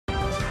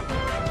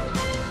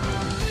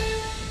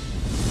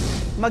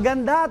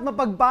Maganda at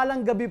mapagpalang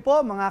gabi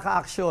po mga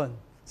kaaksyon.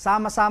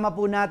 Sama-sama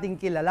po nating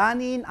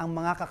kilalanin ang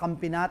mga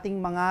kakampi nating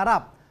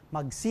mangarap,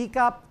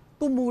 magsikap,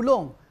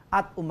 tumulong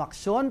at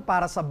umaksyon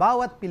para sa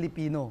bawat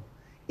Pilipino.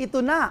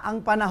 Ito na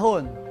ang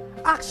panahon.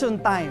 Action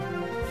Time!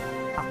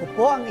 Ako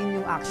po ang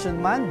inyong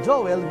action man,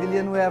 Joel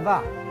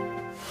Villanueva.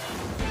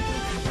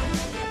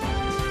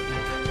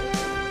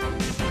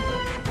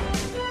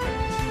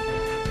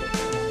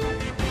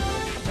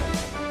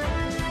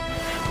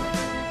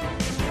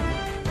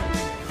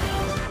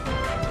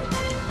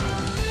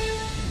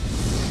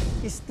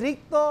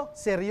 Istrikto,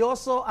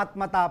 seryoso at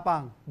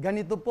matapang.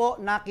 Ganito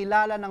po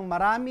nakilala ng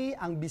marami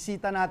ang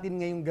bisita natin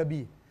ngayong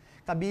gabi.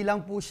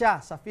 Kabilang po siya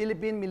sa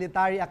Philippine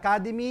Military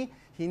Academy,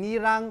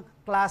 Hinirang,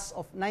 Class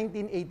of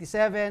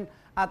 1987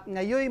 at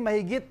ngayo'y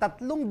mahigit 3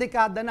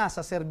 dekada na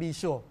sa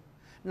serbisyo.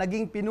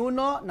 Naging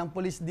pinuno ng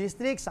Police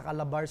District sa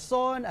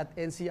CALABARZON at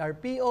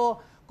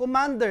NCRPO,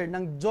 Commander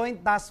ng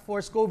Joint Task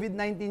Force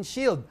COVID-19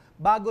 Shield,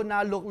 bago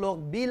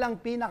naluklok bilang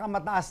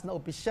pinakamataas na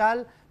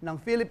opisyal ng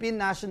Philippine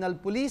National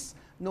Police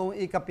noong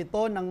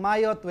ika-7 ng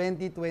Mayo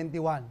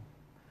 2021.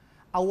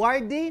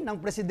 Awardee ng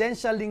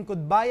Presidential Lingkod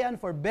Bayan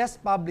for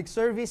Best Public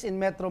Service in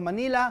Metro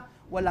Manila,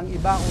 walang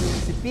iba kundi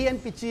si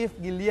PNP Chief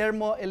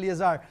Guillermo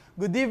Eleazar.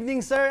 Good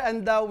evening, sir,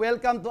 and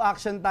welcome to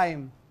Action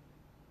Time.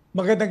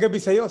 Magandang gabi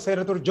sa iyo,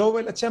 Senator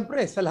Joel, at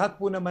syempre sa lahat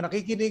po naman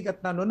nakikinig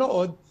at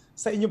nanonood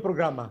sa inyong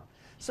programa.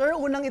 Sir,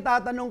 unang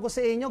itatanong ko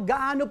sa inyo,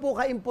 gaano po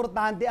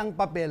kaimportante ang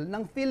papel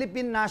ng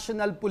Philippine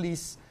National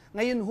Police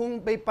ngayon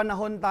may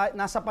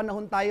nasa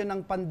panahon tayo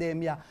ng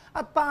pandemya,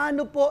 at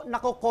paano po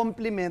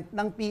nako-complement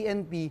ng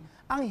PNP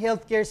ang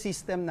healthcare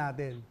system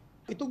natin?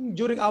 Itong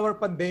during our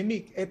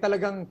pandemic,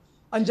 talagang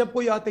andyan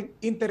po yung ating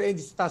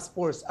Interagency Task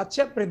Force at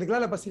syempre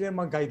naglalabas sila ng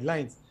mga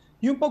guidelines.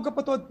 Yung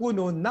pagkapatuwad po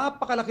noon,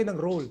 napakalaki ng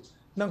role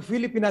ng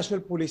Philippine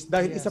National Police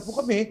dahil isa po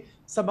kami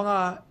sa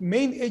mga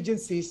main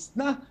agencies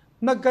na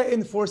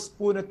nagka-enforce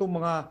po na itong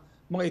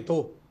mga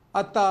ito.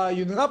 At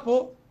yun nga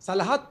po, sa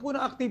lahat po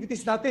ng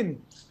activities natin,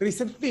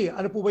 recently,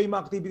 ano po ba yung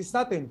mga activities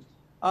natin?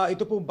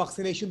 Ito po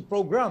vaccination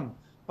program,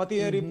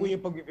 pati na rin po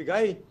yung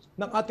pagbibigay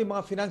ng ating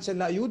mga financial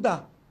na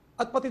ayuda,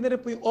 at pati na rin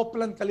po yung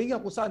Oplan Kalinga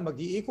kung saan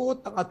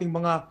mag-iikot ang ating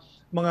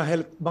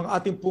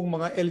ating pong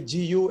mga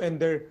LGU and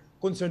their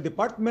concerned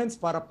departments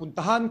para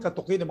puntahan,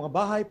 katukin ang mga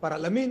bahay, para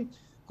alamin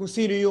kung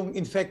sino yung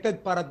infected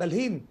para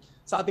dalhin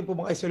sa ating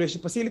pong mga isolation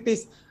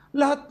facilities.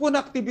 Lahat po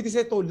na activities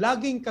ito,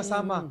 laging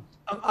kasama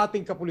ang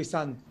ating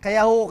kapulisan.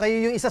 Kaya kayo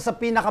yung isa sa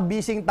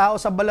pinaka-busing tao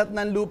sa balat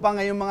ng lupa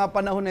ngayong mga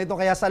panahon na ito.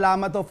 Kaya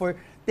salamat for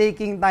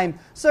taking time.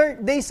 Sir,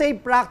 they say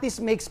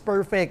practice makes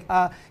perfect.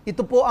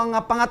 Ito po ang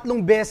pangatlong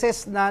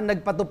beses na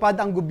nagpatupad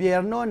ang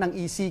gobyerno ng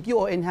ECQ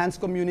o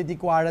Enhanced Community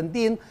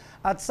Quarantine.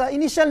 At sa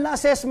initial na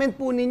assessment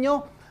po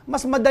ninyo,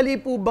 mas madali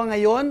po ba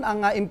ngayon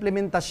ang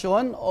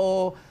implementasyon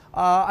o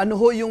ano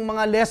ho yung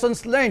mga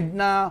lessons learned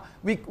na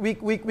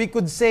we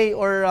could say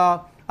or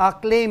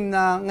claim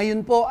na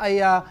ngayon po ay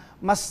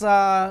mas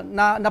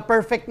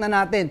na-perfect na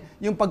natin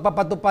yung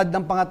pagpapatupad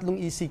ng pangatlong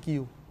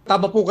ECQ?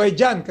 Tama po kayo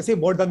dyan kasi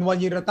more than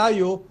 1 year na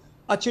tayo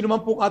at yun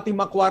naman po ating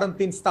mga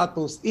quarantine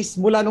status is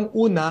mula nung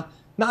una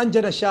na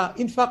andyan na siya.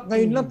 In fact,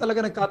 ngayon lang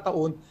talaga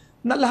nagkataon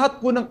na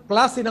lahat po ng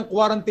klase ng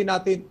quarantine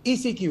natin,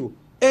 ECQ,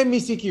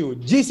 MECQ,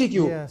 GCQ,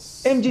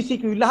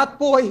 MGCQ, lahat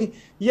po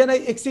yan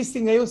ay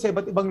existing ngayon sa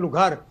iba't ibang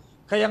lugar.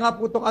 Kaya nga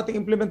po itong ating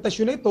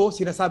implementasyon na ito,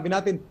 sinasabi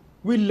natin,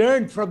 we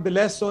learned from the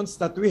lessons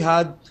that we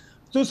had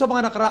sa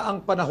mga nakaraang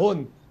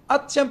panahon.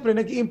 At siyempre,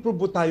 nag-i-improve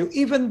po tayo.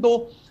 Even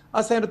though,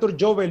 Senator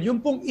Joel, yung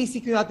pong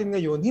ECQ natin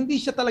ngayon, hindi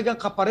siya talagang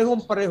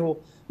kaparehong-pareho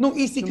nung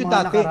ECQ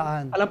dati.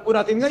 Alam po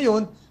natin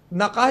ngayon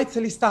na kahit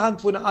sa listahan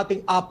po ng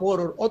ating APOR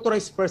or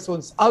authorized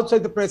persons outside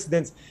the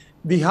presidents,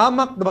 di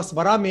hamak na mas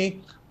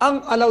marami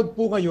ang allowed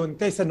po ngayon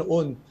kaysa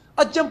noon.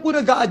 At yan po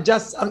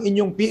nag-a-adjust ang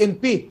inyong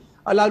PNP.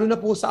 Lalo na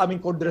po sa aming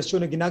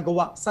koordinasyon na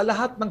ginagawa sa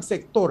lahat ng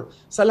sektor,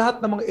 sa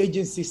lahat ng mga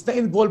agencies na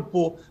involved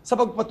po sa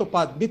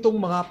pagpatupad nitong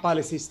mga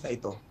policies na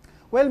ito.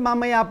 Well,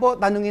 mamaya po,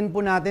 tanungin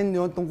po natin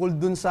yun tungkol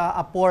dun sa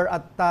APOR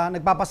at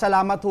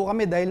nagpapasalamat ho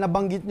kami dahil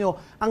nabanggit nyo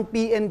ang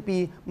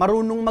PNP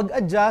marunong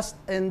mag-adjust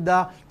and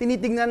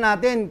tinitingnan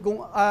natin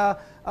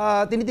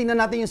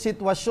yung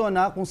sitwasyon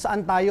kung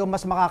saan tayo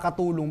mas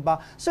makakatulong pa.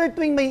 Sir,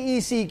 tuwing may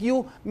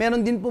ECQ,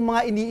 meron din po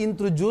mga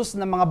ini-introduce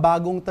na mga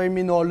bagong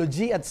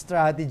terminology at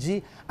strategy.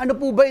 Ano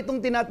po ba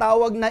itong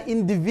tinatawag na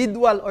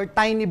individual or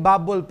tiny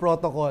bubble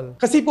protocol?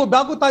 Kasi po,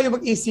 bago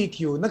tayo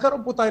mag-ECQ,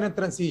 nagkaroon po tayo ng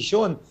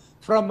transition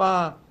from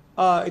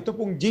ito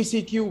pong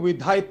GCQ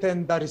with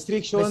heightened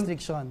restriction.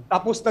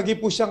 Tapos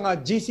naging po siyang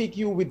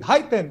GCQ with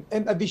heightened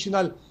and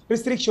additional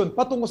restriction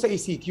patungo sa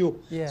ECQ.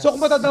 So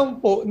kung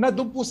matandaan po, na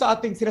doon po sa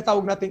ating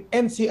sinatawag nating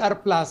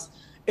NCR+,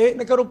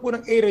 nagkaroon po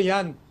ng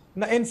area yan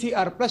na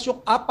NCR plus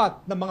yung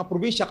 4 na mga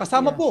probinsya.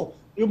 Kasama po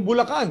yung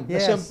Bulacan. Na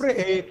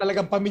siyempre,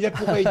 talagang pamilyar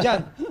po kayo dyan.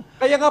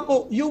 Kaya nga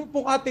po, yung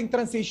pong ating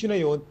transition na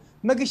yun,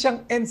 naging siyang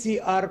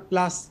NCR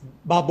plus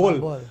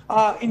bubble.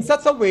 In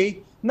such a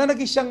way na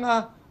naging siyang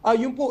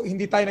yung po,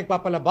 hindi tayo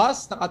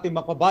nagpapalabas ng ating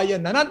mga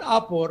kabayan na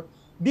non-APOR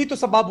dito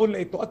sa bubble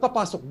na ito at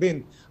papasok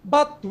din.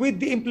 But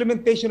with the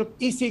implementation of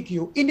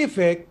ECQ, in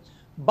effect,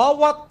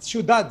 bawat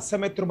syudad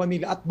sa Metro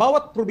Manila at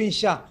bawat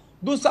probinsya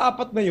doon sa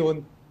apat na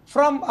yon,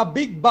 from a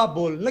big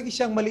bubble, lagi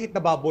siyang maliit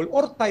na bubble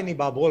or tiny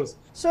bubbles.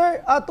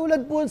 Sir,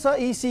 tulad po sa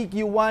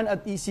ECQ1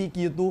 at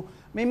ECQ2,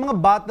 may mga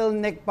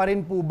bottleneck pa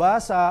rin po ba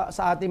sa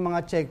ating mga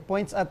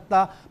checkpoints at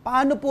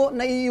paano po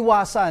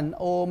naiiwasan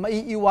o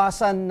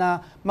maiiwasan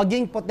na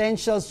maging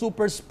potential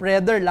super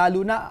spreader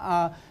lalo na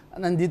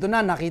nandito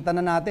na, nakita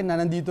na natin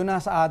na nandito na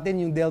sa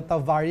atin yung Delta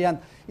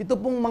variant. Ito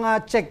pong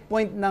mga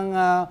checkpoint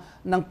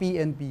ng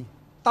PNP.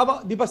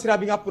 Tama, di ba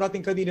sinabi nga po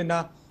natin kanina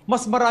na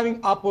mas maraming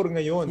apor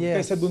ngayon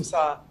kaysa dun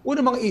sa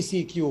unang mga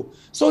ECQ.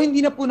 So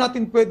hindi na po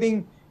natin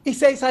pwedeng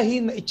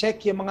isa-isahin na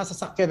i-check yung mga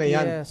sasakyan na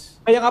yan.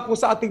 Kaya nga po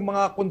sa ating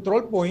mga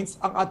control points,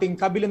 ang ating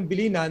kabilang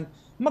bilinan,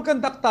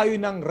 mag-conduct tayo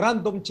ng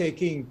random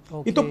checking.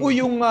 Ito po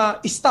yung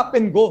stop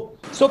and go.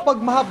 So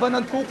pag mahaba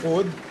ng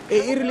tukod,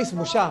 i-release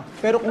mo siya.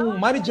 Pero kung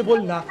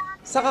manageable na,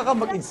 saka ka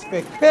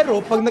mag-inspect.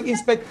 Pero pag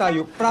nag-inspect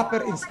tayo,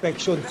 proper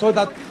inspection. So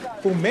that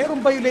kung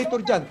merong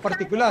violator dyan,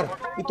 particular,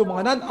 itong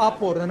mga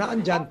non-apor na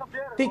naan dyan,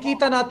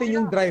 tikita natin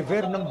yung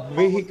driver ng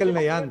vehicle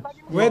na yan.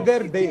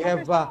 Whether they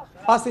have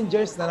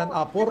passengers na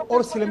non-apor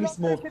or sila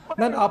mismo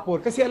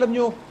non-apor. Kasi alam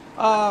nyo,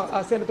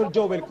 Senator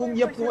Joel, kung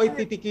yan po ay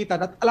titikitan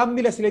at alam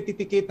nila sila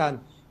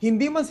titikitan,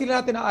 hindi man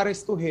sila natin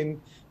aarestuhin,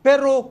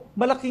 pero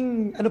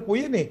malaking ano po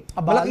yan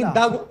malaking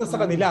dagot na sa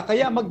kanila.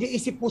 Kaya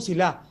mag-iisip po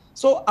sila.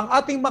 So ang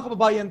ating mga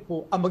kababayan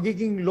po, ang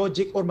magiging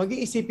logic or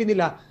mag-iisipin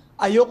nila,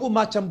 ayoko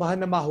matsambahan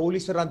na mahuli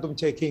sa random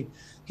checking.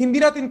 Hindi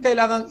natin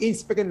kailangang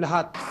inspektin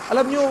lahat.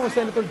 Alam nyo,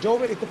 Senator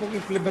Joel, ito pong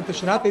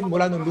implementasyon natin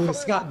mula nung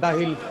Lunes nga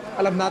dahil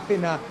alam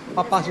natin na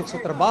papasok sa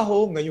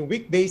trabaho ngayong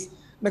weekdays.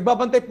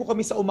 Nagbabantay po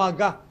kami sa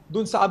umaga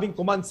dun sa aming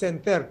command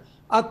center.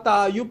 At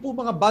yung po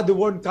mga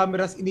body-worn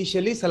cameras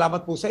initially,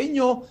 salamat po sa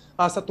inyo,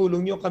 sa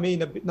tulong nyo kami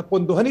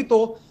napondohan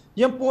ito.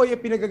 Yan po ay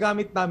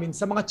pinagagamit namin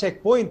sa mga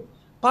checkpoint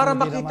para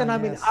makita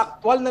namin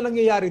actual na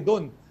nangyayari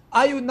doon.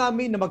 Ayaw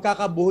namin na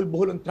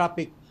magkakabuhol-buhol ang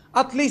traffic.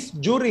 At least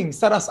during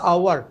sa rush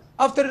hour.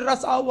 After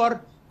rush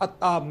hour at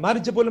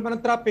manageable naman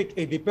ang traffic,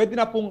 di pwede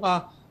na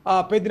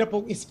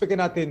pong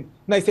inspektin natin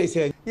na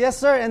isa-isa. Yes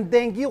sir, and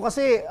thank you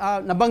kasi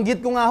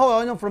nabanggit ko nga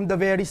from the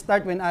very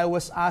start when I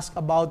was asked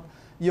about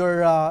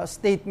your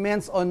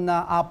statements on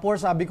APOR,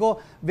 sabi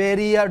ko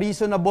very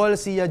reasonable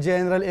si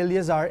General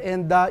Eleazar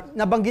and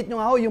nabanggit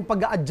nyo nga yung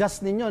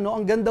pag-a-adjust ninyo. No?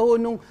 Ang ganda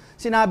nung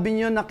sinabi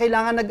nyo na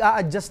kailangan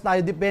nag-a-adjust tayo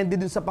depende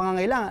dun sa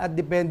pangangailangan at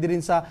depende rin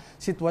sa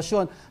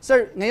sitwasyon.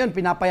 Sir, ngayon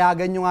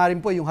pinapayagan nyo nga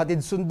rin po yung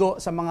hatid sundo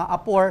sa mga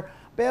APOR,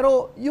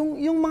 pero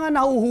yung mga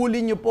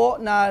nahuhuli nyo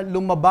po na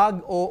lumabag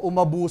o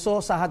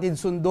umabuso sa hatid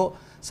sundo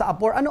sa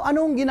APOR,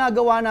 anong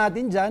ginagawa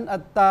natin dyan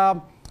at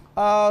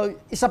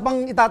isa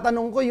pang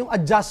itatanong ko yung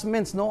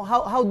adjustments, no?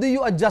 How do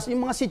you adjust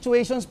yung mga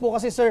situations po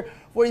kasi sir,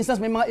 for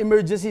instance may mga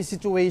emergency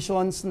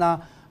situations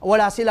na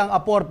wala silang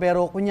apor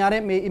pero kunyari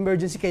may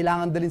emergency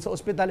kailangan dalhin sa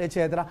ospital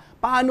etc.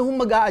 Paano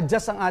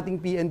mag-a-adjust ang ating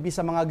PNP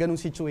sa mga ganung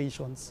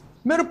situations?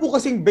 Meron po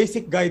kasing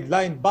basic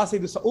guideline base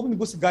doon sa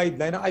omnibus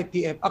guideline ng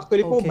ITF.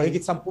 Actually po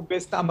mahigit 10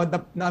 beses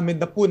na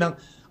amenda po ng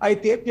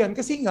ITF yan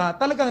kasi nga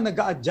talagang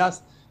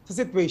nag-a-adjust sa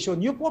situation.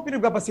 Yung po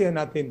pinagbabasihan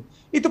natin.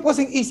 Ito po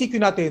kasing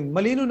ECQ natin,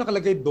 malinaw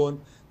nakalagay doon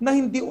na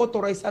hindi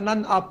authorized ang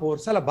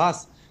non-apor sa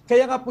labas.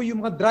 Kaya nga po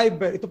yung mga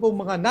driver, ito po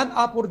mga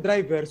non-apor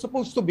driver,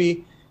 supposed to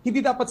be, hindi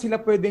dapat sila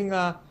pwedeng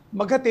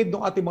maghatid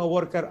ng ating mga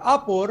worker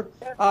apor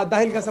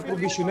dahil nga sa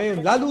provision na yun.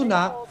 Lalo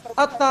na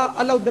at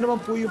allowed na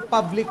naman po yung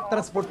public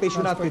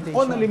transportation natin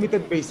on a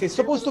limited basis.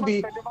 Supposed to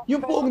be,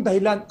 yung po ang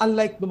dahilan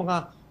unlike ng mga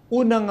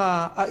unang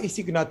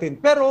ECQ natin.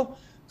 Pero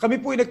kami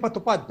po ay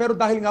nagpatupad. Pero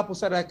dahil nga po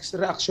sa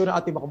reaksyon ng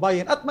ating mga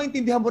kabayan at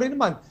maintindihan mo rin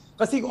naman.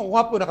 Kasi kung ako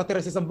nga po nakatira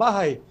sa isang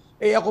bahay,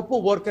 ako po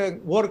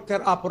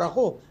worker apor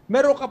ako.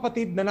 Meron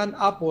kapatid na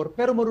non-apor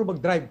pero marunong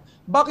mag-drive.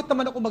 Bakit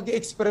naman ako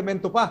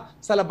mag-i-eksperimento pa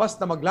sa labas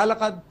na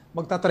maglalakad,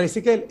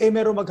 magta-tricycle,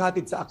 meron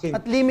maghatid sa akin?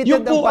 At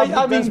limited ang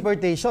public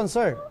transportation,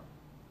 sir.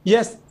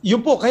 Yes,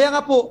 yun po. Kaya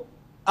nga po,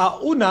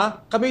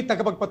 una, kami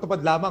tagapagpatupad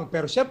lamang.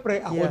 Pero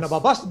syempre, ako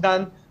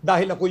nababasdan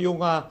dahil ako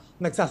yung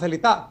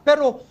nagsasalita.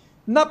 Pero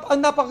ang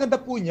napakaganda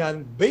po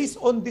niyan,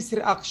 based on this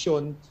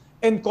reaction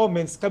and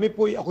comments, kami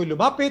po ako'y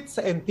lumapit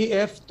sa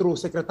NTF through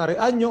Secretary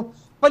Anyo,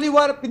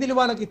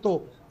 piniliwanag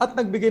ito at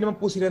nagbigay naman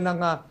po sila ng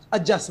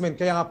adjustment.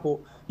 Kaya nga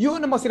po,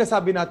 yun naman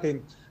sinasabi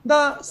natin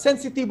na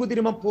sensitibo din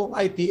naman po ang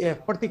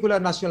ITF,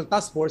 particular National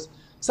Task Force,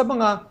 sa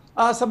mga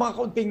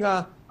kaunting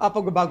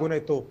pagbabago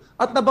na ito.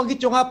 At nabanggit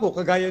nyo nga po,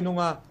 kagaya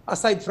nung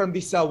aside from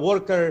this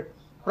worker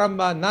from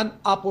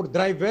non-apor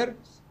driver,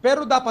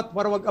 pero dapat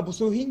para wag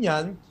abusuhin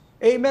yan,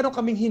 meron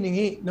kaming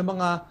hiningi ng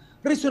mga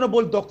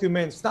reasonable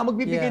documents na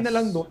magbibigay na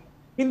lang doon.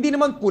 Hindi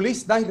naman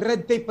police dahil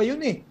red tape pa yun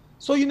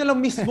So yun na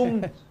lang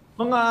mismong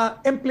mga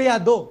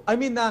empleyado. I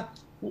mean,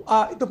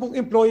 ito pong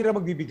employer na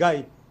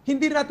magbibigay.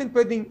 Hindi natin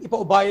pwedeng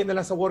ipaubayan na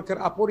lang sa worker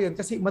apor yan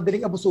kasi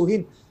madaling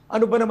abusuhin.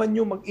 Ano ba naman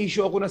yung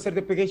mag-issue ako ng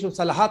certification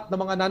sa lahat ng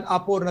mga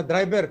non-apor na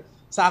driver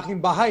sa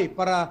aking bahay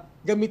para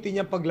gamitin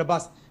niyang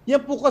paglabas.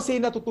 Yan po kasi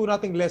natutunan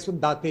nating lesson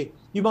dati,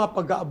 yung mga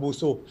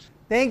pag-aabuso.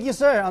 Thank you,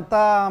 sir. At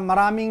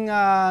maraming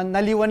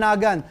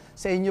naliwanagan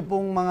sa inyo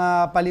pong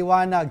mga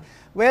paliwanag.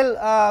 Well,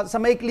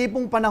 sa maikli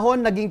pong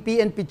panahon, naging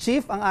PNP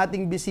Chief ang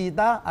ating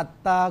bisita at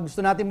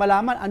gusto natin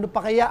malaman ano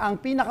pa kaya ang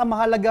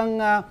pinakamahalagang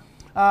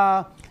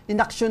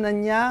inaksyonan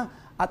niya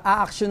at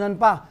aaksyonan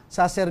pa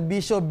sa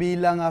serbisyo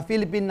bilang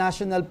Philippine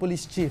National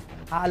Police Chief.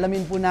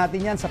 Aalamin po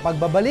natin yan sa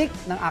pagbabalik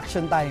ng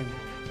Action Time.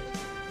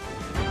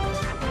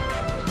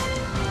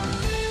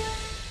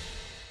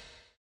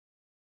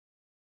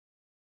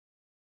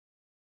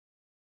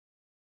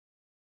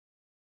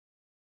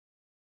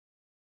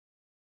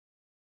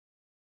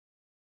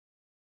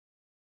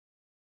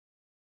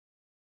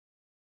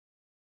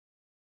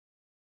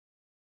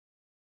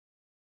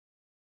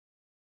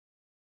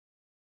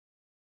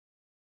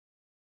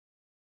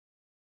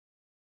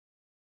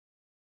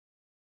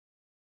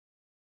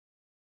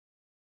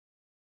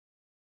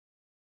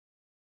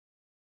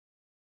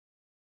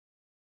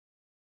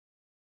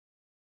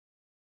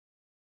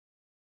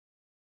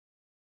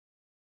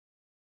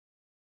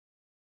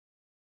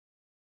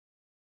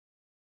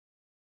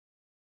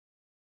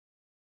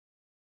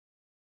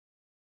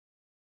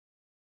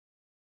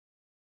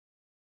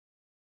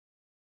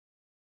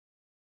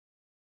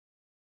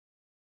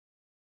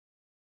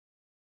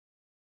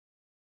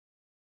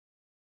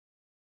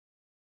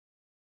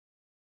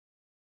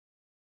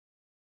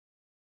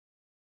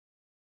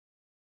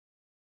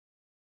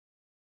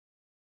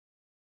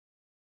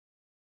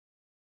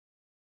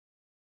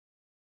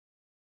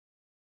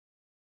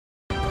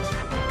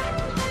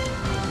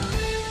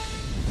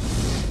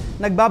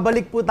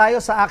 Nagbabalik po tayo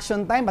sa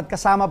Action Time at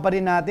kasama pa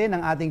rin natin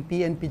ang ating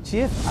PNP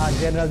Chief,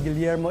 General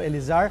Guillermo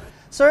Eleazar.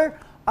 Sir,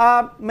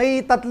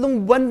 may 3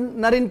 buwan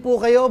na rin po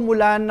kayo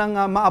mula nang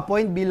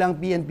ma-appoint bilang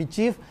PNP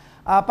Chief.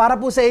 Para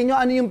po sa inyo,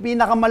 ano yung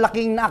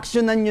pinakamalaking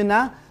na-aksyonan nyo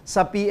na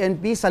sa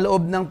PNP sa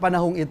loob ng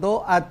panahong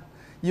ito? At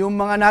yung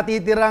mga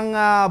natitirang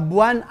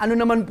buwan, ano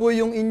naman po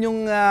yung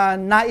inyong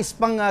nais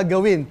pang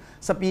gawin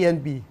sa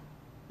PNP?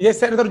 Yes,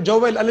 Senator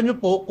Joel, alam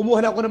niyo po, kumuha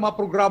na ako ng mga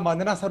programa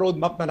na nasa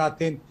roadmap na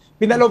natin.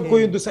 Pinaloob ko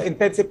yun doon sa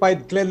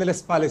Intensified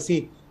Cleanliness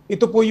Policy.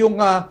 Ito po yung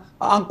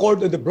anchored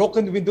on the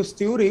broken windows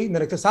theory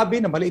na nagsasabi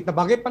na maliit na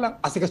bagay pa lang,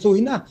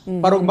 asikasuhin na.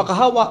 Para huwag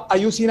makahawa,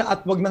 ayusin na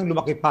at wag nang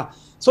lumaki pa.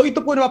 So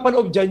ito po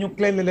napapaloob dyan yung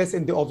cleanliness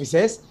in the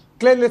offices,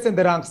 cleanliness in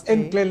the ranks,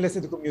 and cleanliness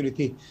in the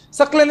community.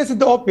 Sa cleanliness in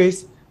the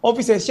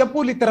offices, yan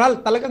po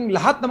literal, talagang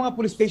lahat ng mga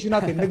police station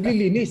natin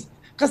naglilinis.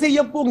 Kasi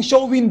yan po ang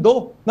show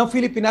window ng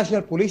Philippine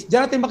National Police.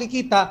 Diyan natin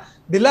makikita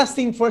the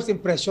lasting first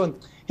impression.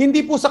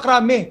 Hindi po sa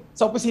krame,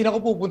 sa opisina ko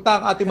pupunta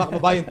ang ating mga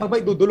kababayan pag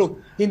may dudulog.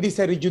 Hindi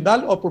sa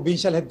regional o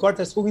provincial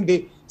headquarters, kung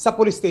hindi sa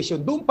police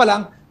station. Doon pa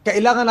lang,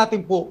 kailangan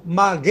natin po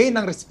mag-gain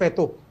ng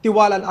respeto,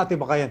 tiwala ng ating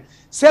bakayan.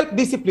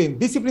 Self-discipline,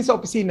 discipline sa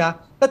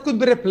opisina that could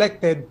be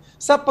reflected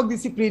sa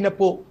pagdisiplina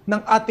po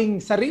ng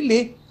ating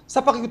sarili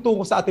sa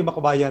pakikitungo sa ating mga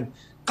kababayan.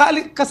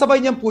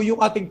 Kasabay niyan po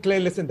yung ating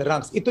cleanliness in the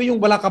ranks. Ito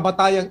yung walang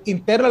kamatayang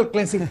internal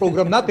cleansing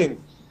program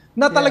natin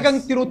na talagang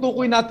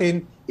tinutukoy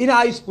natin,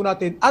 inaayos po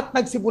natin at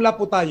nagsimula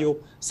po tayo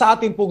sa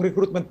ating pong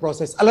recruitment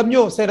process. Alam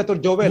nyo, Senator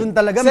Joel, doon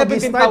talaga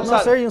mag-start, no,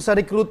 sir, yung sa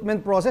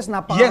recruitment process,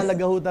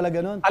 napakahalaga ho talaga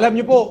nun. Alam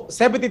nyo po,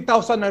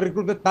 17,000 na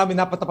recruitment namin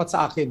napatapat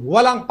sa akin.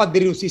 Walang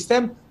padiriw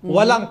system,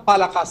 walang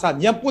palakasan.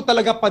 Yan po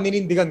talaga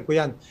paninindigan ko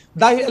yan.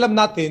 Dahil alam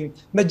natin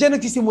na dyan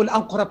nagsisimula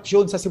ang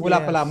korupsyon sa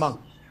simula pa lamang.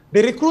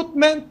 The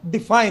recruitment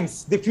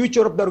defines the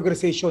future of the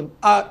organization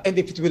and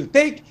if it will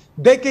take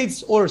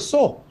decades or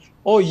so,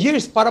 o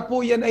years para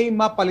po yan ay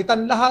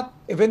mapalitan lahat,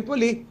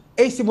 eventually,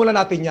 simulan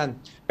natin yan.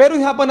 Pero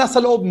habang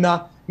nasa loob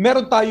na,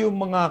 meron tayong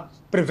mga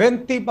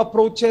preventive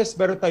approaches,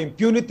 meron tayong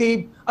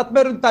punitive, at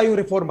meron tayong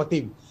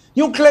reformative.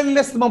 Yung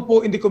cleanliness naman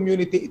po in the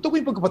community, ito po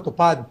yung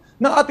pagpapatupad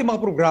ng ating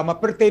mga programa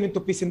pertaining to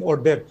peace and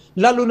order.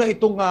 Lalo na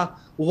itong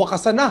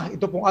wakasan na,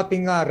 ito pong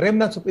ating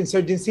remnants of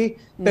insurgency,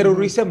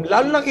 terrorism,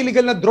 lalo ng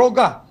illegal na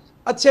droga.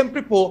 At siyempre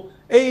po,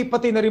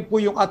 pati na rin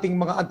po yung ating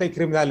mga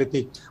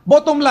anti-criminality.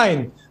 Bottom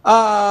line,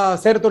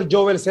 Senator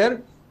Joel, sir,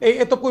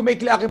 ito po may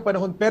aking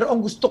panahon, pero ang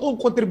gusto kong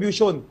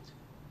contribution,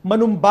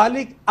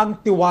 manumbalik ang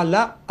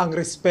tiwala, ang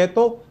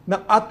respeto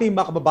ng ating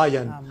mga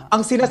kababayan.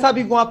 Ang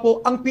sinasabi ko nga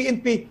po, ang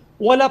PNP,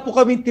 wala po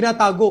kaming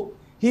tinatago.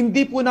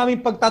 Hindi po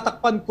namin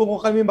pagtatakpan kung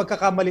kami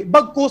magkakamali.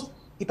 Bagkus,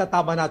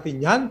 itatama natin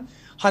yan.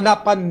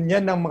 Hanapan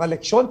yan ng mga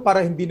leksyon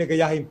para hindi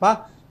nagayahin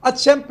pa. At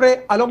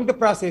siyempre, along the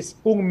process,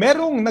 kung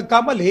merong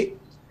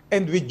nagkamali,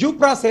 and with due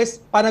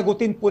process,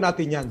 panagutin po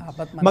natin yan.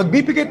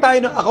 Magbibigay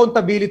tayo ng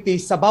accountability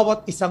sa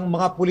bawat isang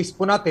mga pulis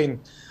po natin.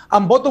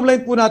 Ang bottom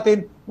line po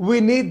natin, we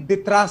need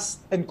the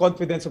trust and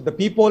confidence of the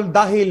people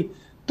dahil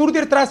through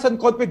their trust and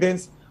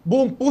confidence,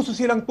 buong puso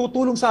silang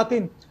tutulong sa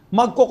atin,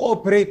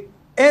 magko-cooperate,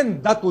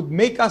 and that would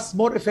make us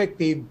more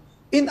effective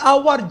in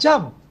our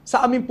job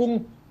sa aming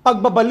pong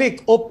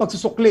pagbabalik o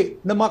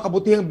pagsusukli ng mga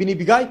kabutihang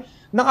binibigay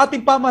ng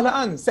ating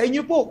pamahalaan sa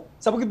inyo po,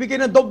 sa pagbibigay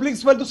ng dobling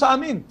sweldo sa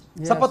amin,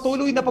 sa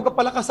patuloy na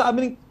pagpapalakas sa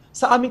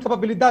aming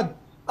kapabilidad.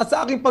 at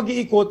sa aking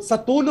pag-iikot sa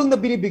tulong na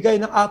binibigay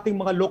ng ating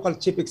mga local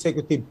chief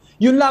executive.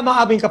 Yun lamang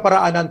aming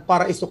kaparaanan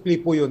para isukli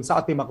po yun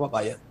sa ating mga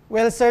kababayan.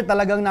 Well, sir,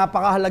 talagang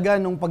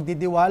napakahalaga nung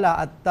pagtitiwala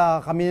at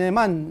kami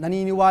naman,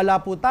 naniniwala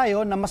po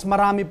tayo na mas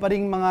marami pa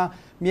ring mga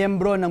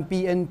miyembro ng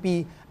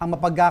PNP ang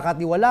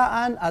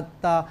mapagkakatiwalaan at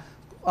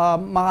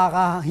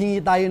makakahingi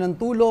tayo ng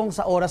tulong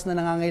sa oras na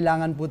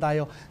nangangailangan po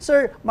tayo.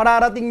 Sir,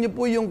 mararating niyo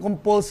po yung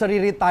compulsory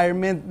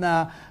retirement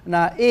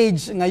na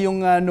age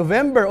ngayong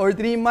November or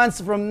 3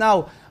 months from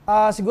now.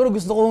 Siguro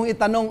gusto kong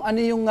itanong, ano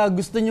yung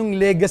gusto nyong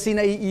legacy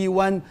na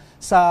iiwan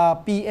sa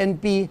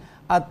PNP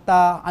at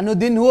ano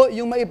din ho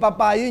yung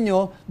maipapayo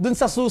nyo dun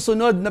sa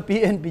susunod na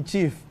PNP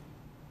Chief?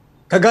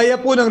 Kagaya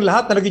po ng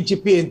lahat na naging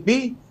Chief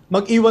PNP,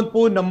 mag-iwan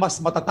po ng mas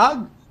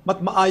matatag,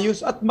 maayos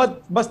at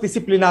mas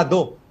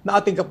disiplinado na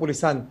ating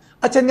kapulisan.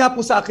 At yan nga po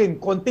sa akin,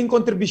 konting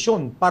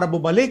kontribusyon para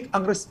bumalik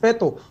ang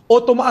respeto o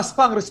tumaas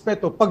pa ang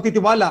respeto,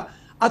 pagtitiwala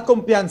at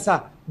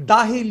kumpiyansa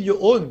dahil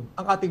yun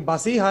ang ating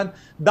basihan,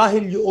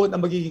 dahil yun ang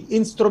magiging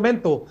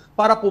instrumento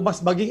para po mas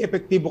maging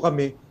epektibo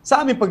kami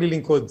sa aming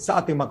paglilingkod sa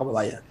ating mga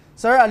kababayan.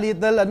 Sir, a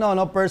little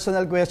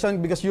personal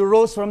question because you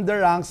rose from the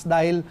ranks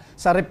dahil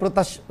sa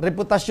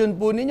reputasyon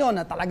po ninyo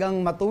na talagang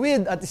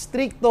matuwid at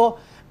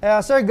istrikto.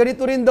 Sir,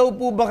 ganito rin daw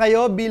po ba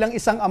kayo bilang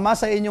isang ama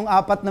sa inyong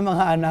 4 na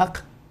mga anak?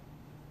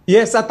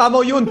 Yes,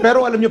 tama yun.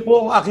 Pero alam niyo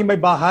po, ang aking may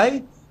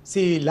bahay,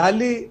 si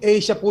Lali,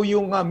 siya po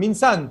yung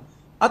minsan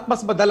at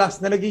mas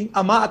madalas na naging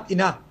ama at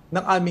ina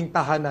ng aming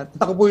tahanan. At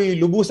ako po'y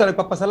lubusan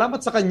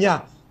nagpapasalamat sa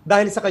kanya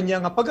dahil sa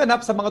kanyang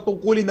pagganap sa mga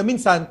tungkulin na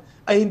minsan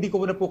ay hindi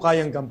ko na po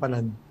kayang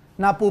gampanan.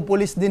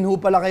 Napupulis din ho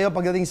pala kayo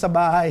pagdating sa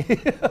bahay.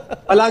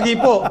 Palagi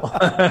po.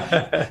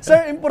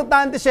 Sir,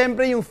 importante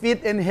syempre yung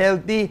fit and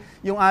healthy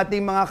yung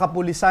ating mga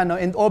kapulisan. No?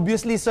 And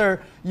obviously,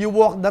 sir, you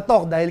walk the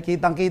talk dahil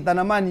kitang-kita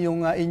naman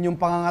yung inyong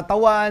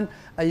pangangatawan,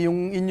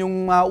 yung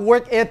inyong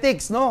work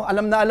ethics. No?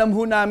 Alam na alam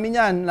ho namin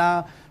yan,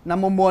 na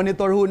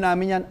monitor ho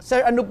namin yan.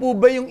 Sir, ano po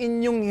ba yung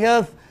inyong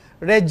health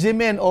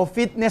regimen o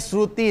fitness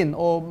routine?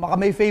 O baka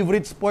may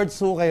favorite sports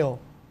ho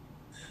kayo?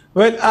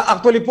 Well,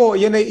 actually po,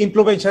 yan ay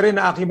impluwensya rin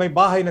na aking may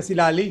bahay na si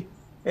Lali.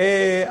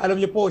 Alam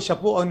niyo po, siya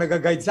po ang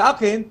nag-guide sa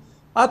akin.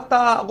 At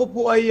ako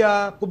po ay,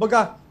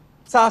 kumbaga,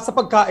 sa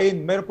pagkain,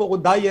 mayroon po ako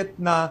diet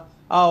na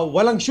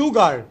walang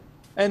sugar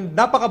and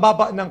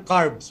napakababa ng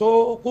carb.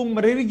 So, kung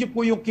maririnig niyo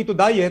po yung keto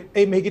diet,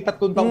 mahigit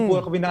 3 taon po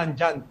kami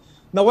naandyan.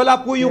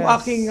 Nawala po yung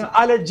aking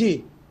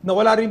allergy.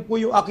 Nawala rin po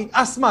yung aking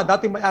asthma.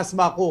 Dati may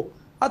asthma ako.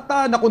 At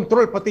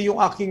nakontrol pati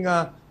yung aking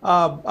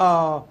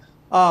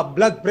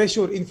blood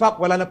pressure. In fact,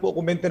 wala na po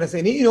akong maintenance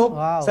na iniinom.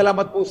 Wow.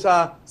 Salamat po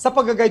sa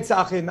pag-guide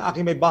sa akin na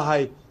aking may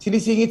bahay.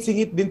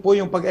 Sinisingit-singit din po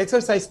yung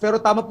pag-exercise.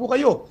 Pero tama po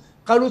kayo.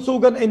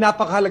 Kalusugan ay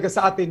napakahalaga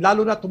sa atin,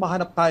 lalo na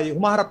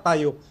humaharap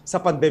tayo sa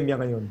pandemya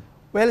ngayon.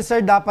 Well, sir,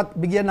 dapat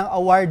bigyan ng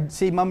award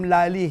si Ma'am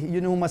Lali.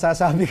 Yun yung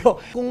masasabi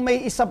ko. Kung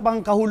may isa pang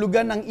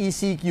kahulugan ng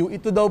ECQ,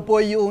 ito daw po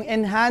yung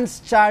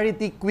Enhanced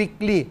Charity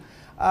Quickly.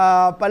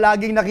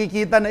 Palaging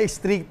nakikita na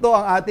istrikto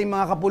ang ating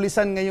mga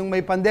kapulisan ngayong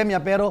may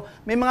pandemya, pero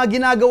may mga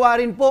ginagawa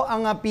rin po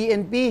ang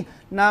PNP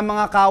na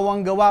mga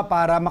kawang gawa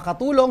para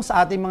makatulong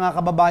sa ating mga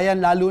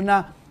kababayan, lalo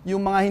na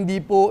yung mga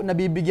hindi po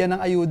nabibigyan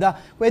ng ayuda.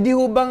 Pwede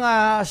ho bang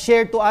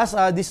share to us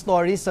this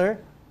story,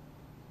 sir?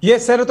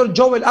 Yes, Senator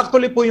Joel,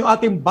 actually po yung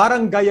ating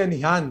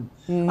barangayanihan.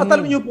 At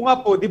alam niyo po nga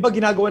po, di ba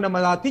ginagawa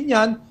naman natin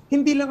yan,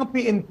 hindi lang ang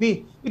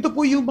PNP. Ito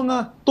po yung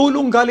mga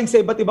tulong galing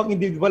sa iba't ibang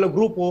individual o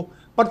grupo,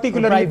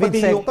 particularly private pati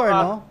sector,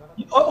 yung, no?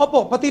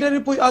 Opo, pati na rin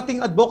po yung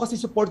ating advocacy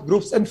support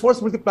groups and force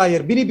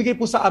multiplier, binibigay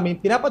po sa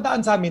amin, pinapadaan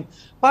sa amin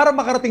para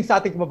makarating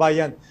sa ating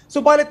kababayan.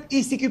 So, balit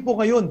ECQ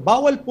po ngayon,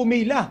 bawal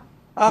pumila.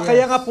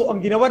 Kaya nga po, ang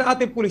ginawa ng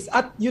ating pulis,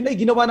 at yun ay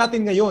ginawa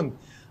natin ngayon.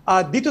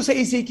 Dito sa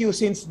ECQ,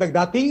 since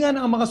nagdatingan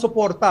ang mga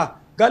suporta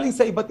galing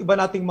sa iba't iba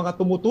nating mga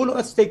tumutulong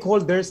at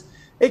stakeholders,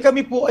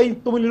 kami po ay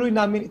tumuloy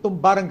namin itong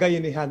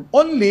barangayanihan.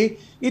 Only,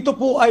 ito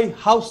po ay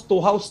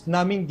house-to-house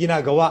naming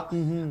ginagawa.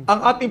 Ang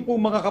ating po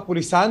mga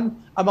kapulisan,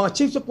 ang mga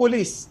chiefs of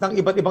police ng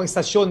iba't ibang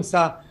istasyon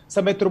sa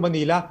Metro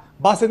Manila,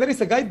 base na rin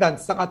sa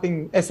guidance ng ating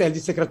SLG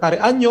Secretary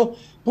Anyo,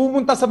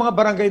 pumunta sa mga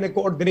barangay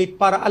nag-coordinate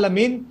para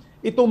alamin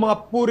itong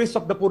mga poorest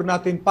of the poor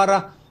natin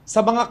para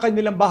sa mga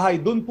kanilang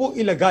bahay, doon po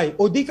ilagay.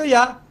 O di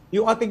kaya,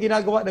 yung ating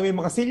ginagawa na may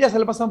mga silya sa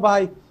labas ng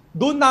bahay,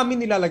 doon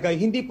namin nilalagay,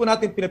 hindi po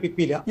natin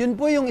pinapipila. Yun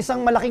po yung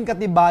isang malaking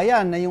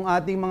katibayan na yung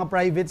ating mga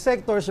private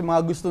sectors, yung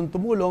mga gustong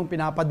tumulong,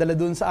 pinapadala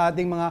doon sa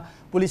ating mga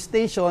police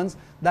stations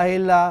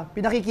dahil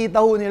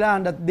pinakikita ho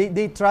nila that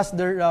they trust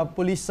their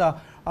police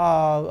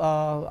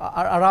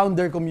around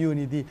their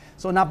community.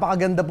 So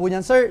napakaganda po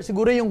niyan. Sir,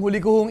 siguro yung huli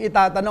ko hong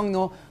itatanong,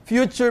 no,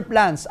 future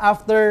plans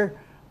after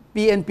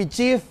PNP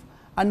Chief,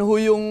 ano ho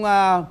yung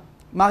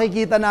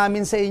makikita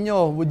namin sa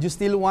inyo? Would you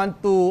still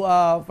want to,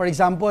 for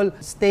example,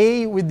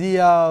 stay with the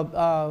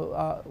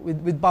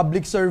with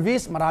public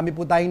service? Marami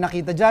po tayong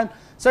nakita dyan.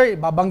 Sir,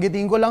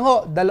 babanggitin ko lang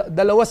ho,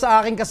 dalawa sa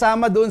aking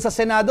kasama doon sa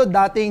Senado,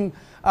 dating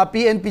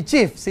PNP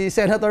Chief, si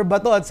Senator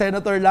Bato at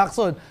Senator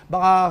Lacson.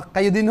 Baka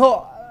kayo din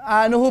ho.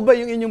 Ano ho ba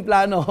yung inyong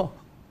plano?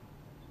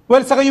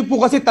 Well, sa ngayon po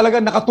kasi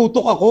talaga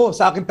nakatutok ako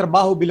sa aking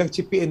trabaho bilang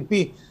Chief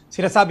PNP.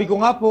 Sinasabi ko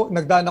nga po,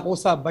 nagdaan ako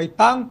sa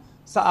baitang,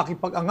 sa aking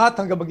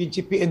pag-angat hanggang maging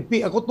Chief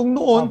PNP. Ako tung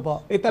noon,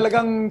 Opo.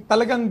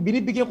 talagang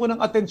binibigyan ko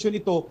ng atensyon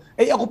ito.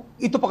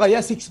 Ito pa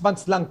kaya 6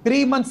 months lang,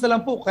 3 months na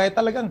lang po. Kaya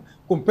talagang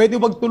kung pwede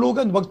wag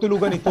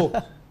tulugan ito.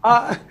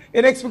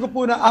 In-expect ko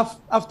po na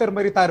after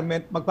my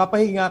retirement,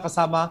 magpapahinga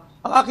kasama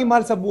ang aking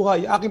mahal sa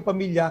buhay, aking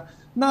pamilya,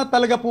 na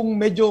talaga pong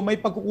medyo may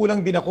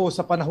pagkukulang din ako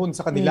sa panahon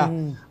sa kanila.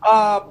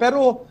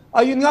 Pero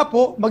ayun nga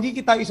po,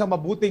 magiging tayo isang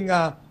mabuting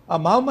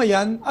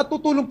mamamayan at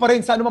tutulong pa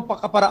rin sa anumang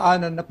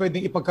pagkaparaanan na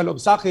pwedeng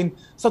ipagkaloob sa akin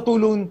sa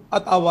tulong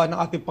at awa ng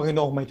ating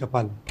Panginoong may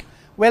kapal.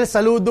 Well,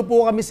 saludo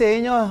po kami sa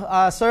inyo,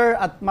 sir,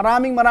 at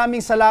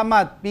maraming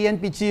salamat,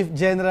 PNP Chief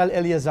General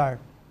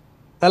Eleazar.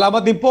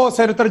 Salamat din po,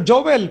 Senator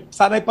Joel.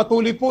 Sana'y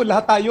patuloy po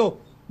lahat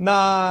tayo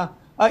na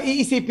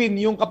iisipin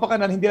yung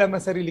kapakanan hindi lang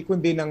ng sarili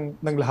kundi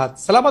ng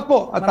lahat. Salamat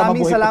po at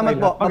Maraming salamat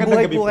po.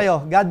 Mabuhay po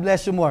kayo. God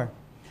bless you more.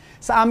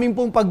 Sa aming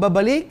pong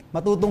pagbabalik,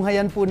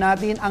 matutunghayan po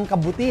natin ang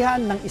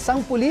kabutihan ng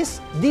isang pulis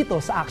dito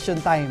sa Action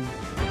Time.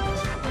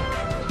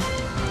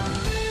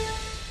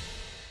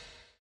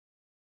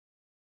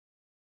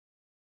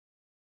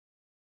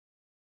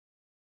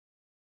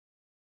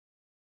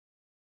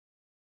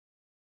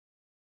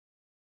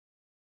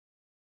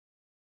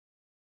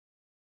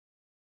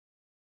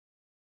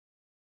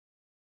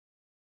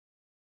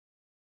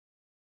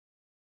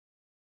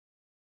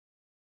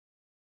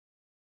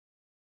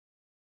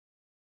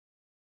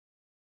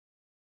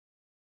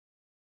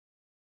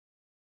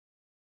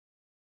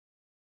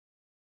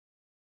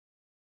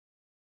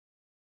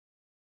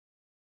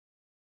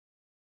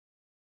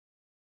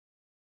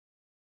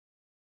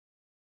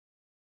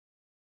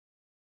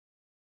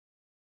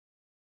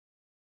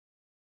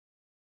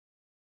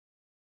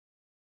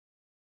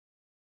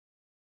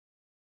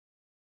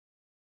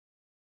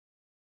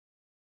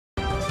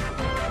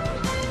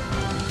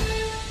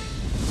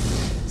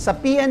 Sa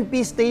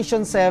PNP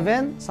Station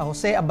 7, sa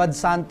Jose Abad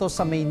Santos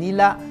sa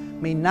Maynila,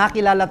 may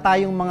nakilala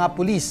tayong mga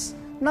pulis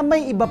na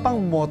may iba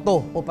pang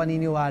moto o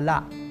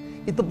paniniwala.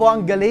 Ito po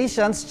ang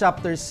Galatians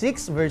chapter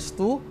 6 verse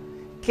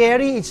 2,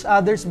 carry each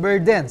other's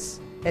burdens,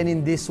 and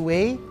in this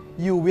way,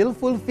 you will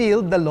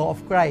fulfill the law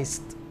of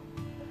Christ.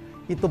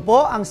 Ito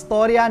po ang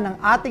storya ng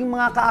ating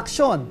mga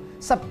kaaksyon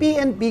sa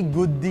PNP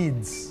Good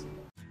Deeds.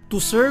 To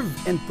serve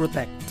and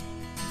protect.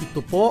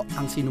 Ito po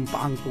ang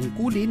sinumpaang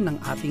tungkulin ng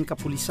ating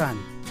kapulisan.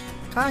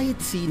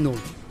 Kahit sino,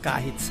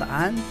 kahit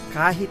saan,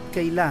 kahit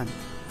kailan,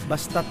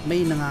 basta't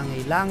may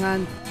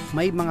nangangailangan,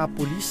 may mga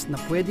pulis na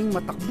pwedeng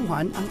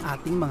matakbuhan ang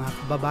ating mga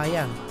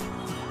kababayan.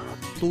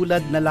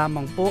 Tulad na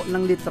lamang po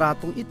ng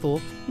litratong ito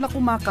na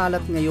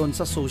kumakalat ngayon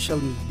sa social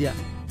media.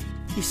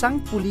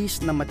 Isang pulis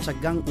na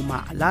matyagang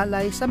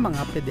umaalalay sa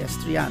mga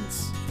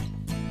pedestrians.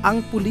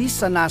 Ang pulis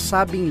sa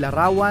nasabing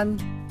larawan,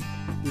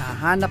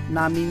 nahanap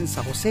namin sa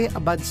Jose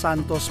Abad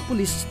Santos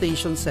Police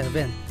Station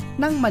 7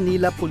 ng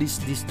Manila Police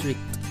District.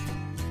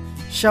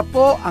 Siya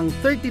po ang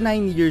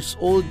 39 years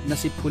old na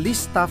si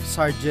Police Staff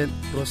Sergeant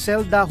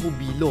Roselda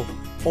Jubilo,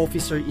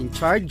 Officer in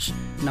Charge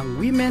ng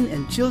Women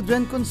and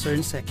Children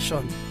Concern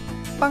Section.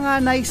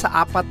 Panganay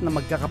sa 4 na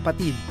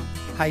magkakapatid.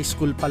 High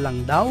school pa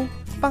lang daw,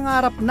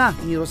 pangarap na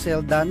ni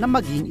Roselda na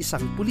maging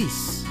isang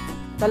pulis.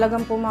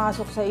 Talagang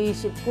pumasok sa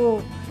isip ko,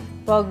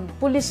 pag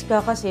pulis ka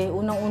kasi,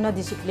 unang-una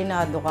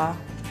disiplinado ka.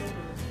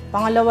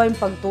 Pangalawa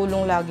yung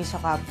pagtulong lagi sa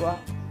kapwa.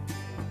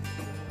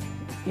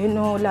 Yun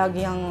o,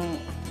 lagi ang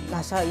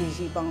nasa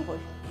isipan ko.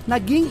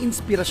 Naging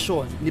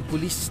inspirasyon ni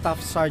Police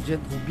Staff Sergeant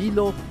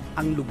Jubilo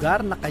ang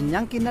lugar na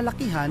kanyang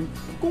kinalakihan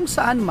kung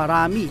saan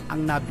marami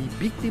ang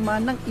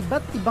nabibiktima ng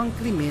iba't ibang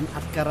krimen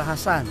at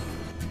karahasan.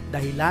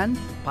 Dahilan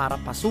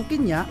para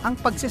pasukin niya ang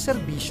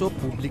pagseserbisyo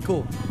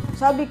publiko.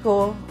 Sabi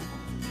ko,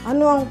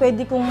 ano ang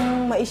pwede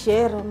kong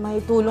ma-share,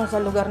 maitulong sa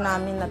lugar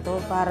namin na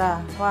to para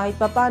kahit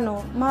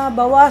papano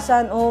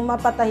mabawasan o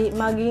mapatahi,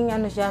 maging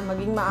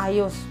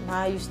maayos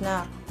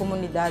na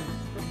komunidad.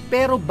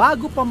 Pero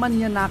bago pa man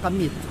niya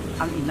nakamit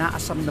ang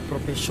inaasam na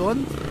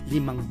propesyon, 5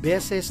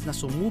 beses na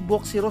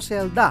sumubok si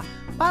Roselda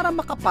para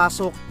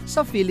makapasok sa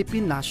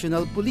Philippine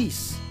National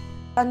Police.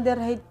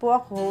 Underheight po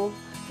ako,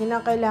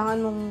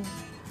 kinakailangan mong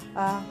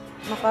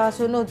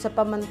makasunod sa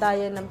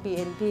pamantayan ng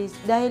PNP.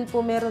 Dahil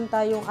po meron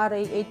tayong RA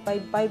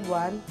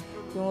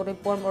 8551, yung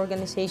Reform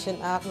Organization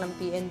Act ng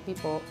PNP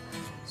po.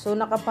 So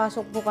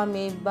nakapasok po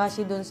kami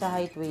base doon sa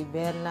height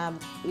waiver na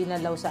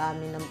inalaw sa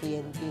amin ng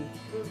PNP.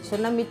 So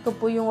na-meet ko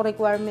po yung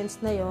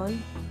requirements na yon.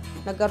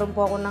 Nagkaroon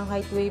po ako ng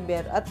height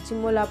waiver at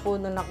simula po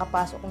nung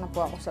nakapasok na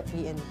po ako sa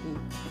PNP.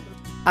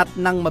 At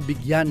nang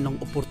mabigyan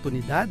ng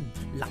oportunidad,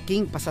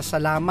 laking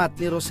pasasalamat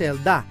ni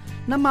Roselda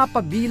na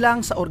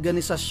mapabilang sa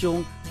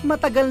organisasyong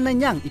matagal na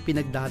niyang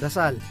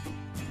ipinagdadasal.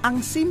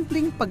 Ang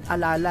simpleng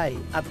pag-alalay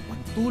at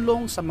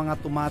pagtulong sa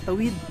mga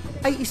tumatawid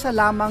ay isa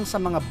lamang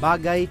sa mga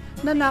bagay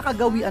na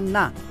nakagawian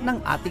na ng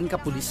ating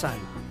kapulisan.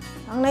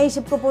 Ang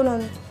naisip ko po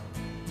noon,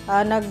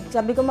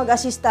 sabi ko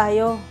mag-assist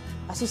tayo.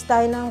 Assist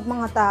tayo ng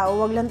mga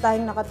tao, wag lang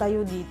tayong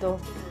nakatayo dito.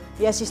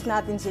 I-assist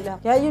natin sila.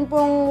 Kaya yun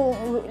pong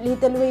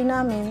little way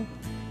namin,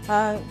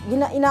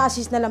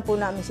 ina-assist na lang po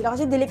namin sila.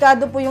 Kasi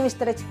delikado po yung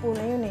stretch po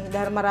na yun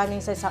dahil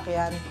maraming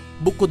sasakyan.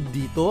 Bukod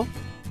dito,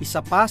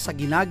 isa pa sa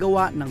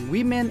ginagawa ng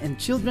Women and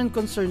Children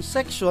Concerned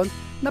Section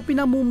na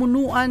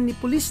pinamumunuan ni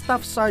Police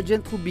Staff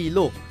Sergeant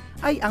Jubilo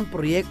ay ang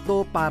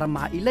proyekto para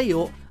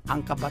mailayo ang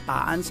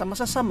kabataan sa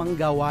masasamang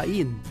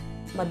gawain.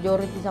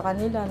 Majority sa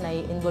kanila na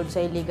involved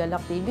sa illegal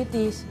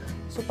activities.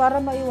 So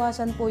para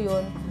maiwasan po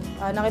yun,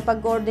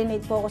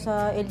 nakipag-coordinate po ako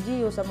sa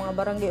LGU, sa mga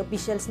barangay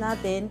officials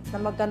natin, na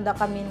magkanda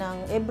kami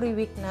ng every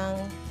week ng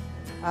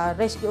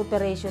rescue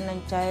operation ng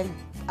child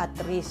at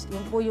risk.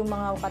 Yun po yung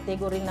mga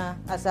kategory na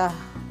nasa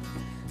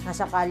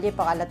kalye,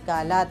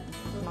 pakalat-kalat,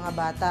 mga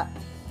bata.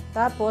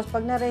 Tapos,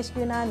 pag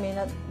na-rescue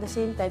namin, at the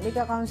same time,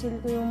 ika-counsel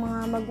ko yung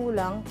mga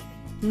magulang.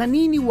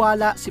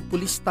 Naniniwala si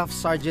Police Staff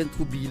Sergeant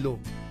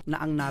Jubilo na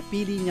ang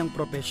napili niyang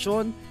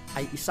propesyon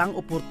ay isang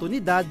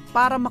oportunidad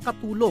para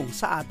makatulong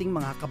sa ating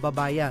mga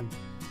kababayan.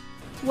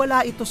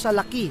 Wala ito sa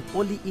laki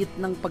o liit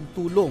ng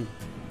pagtulong.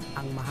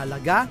 Ang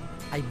mahalaga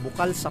ay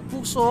bukal sa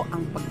puso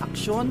ang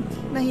pag-aksyon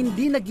na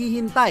hindi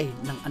naghihintay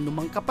ng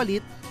anumang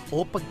kapalit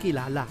o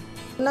pagkilala.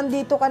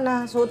 Nandito ka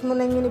na, suot mo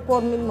na yung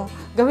uniforme mo,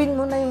 gawin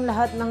mo na yung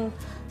lahat ng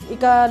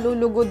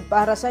ikalulugod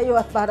para sa iyo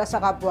at para sa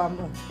kapwa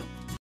mo.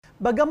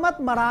 Bagamat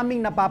maraming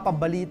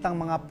napapabalitang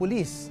mga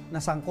pulis na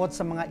sangkot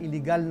sa mga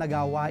iligal na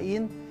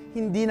gawain,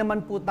 hindi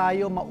naman po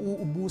tayo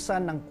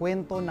mauubusan ng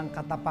kwento ng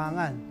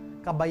katapangan,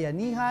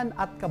 kabayanihan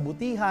at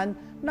kabutihan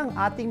ng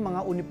ating mga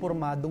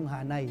unipormadong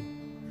hanay.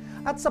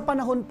 At sa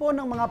panahon po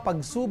ng mga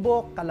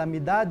pagsubok,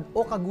 kalamidad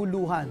o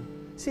kaguluhan,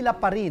 sila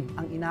pa rin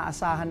ang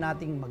inaasahan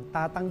nating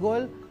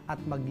magtatanggol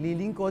at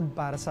maglilingkod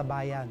para sa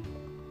bayan.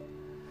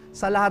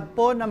 Sa lahat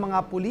po ng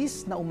mga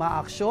pulis na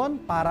umaaksyon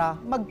para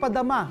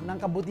magpadama ng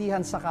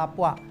kabutihan sa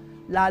kapwa,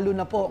 lalo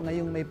na po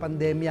ngayong may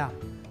pandemya.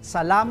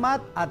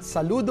 Salamat at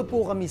saludo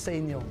po kami sa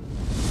inyo.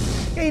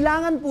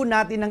 Kailangan po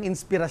natin ng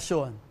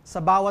inspirasyon.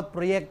 Sa bawat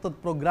proyekto at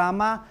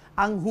programa,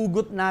 ang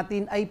hugot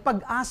natin ay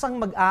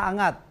pag-asang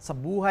mag-aangat sa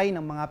buhay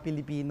ng mga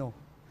Pilipino.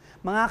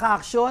 Mga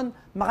kaaksyon,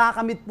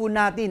 makakamit po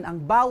natin ang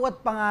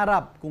bawat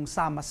pangarap kung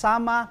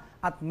sama-sama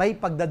at may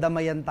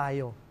pagdadamayan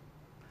tayo.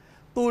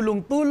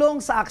 Tulong-tulong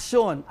sa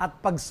aksyon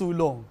at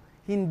pagsulong,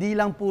 hindi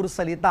lang puro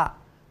salita,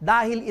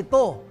 dahil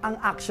ito ang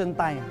Action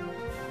Time.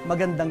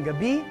 Magandang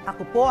gabi,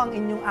 ako po ang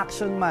inyong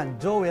action man,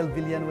 Joel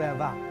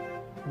Villanueva.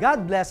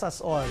 God bless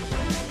us all.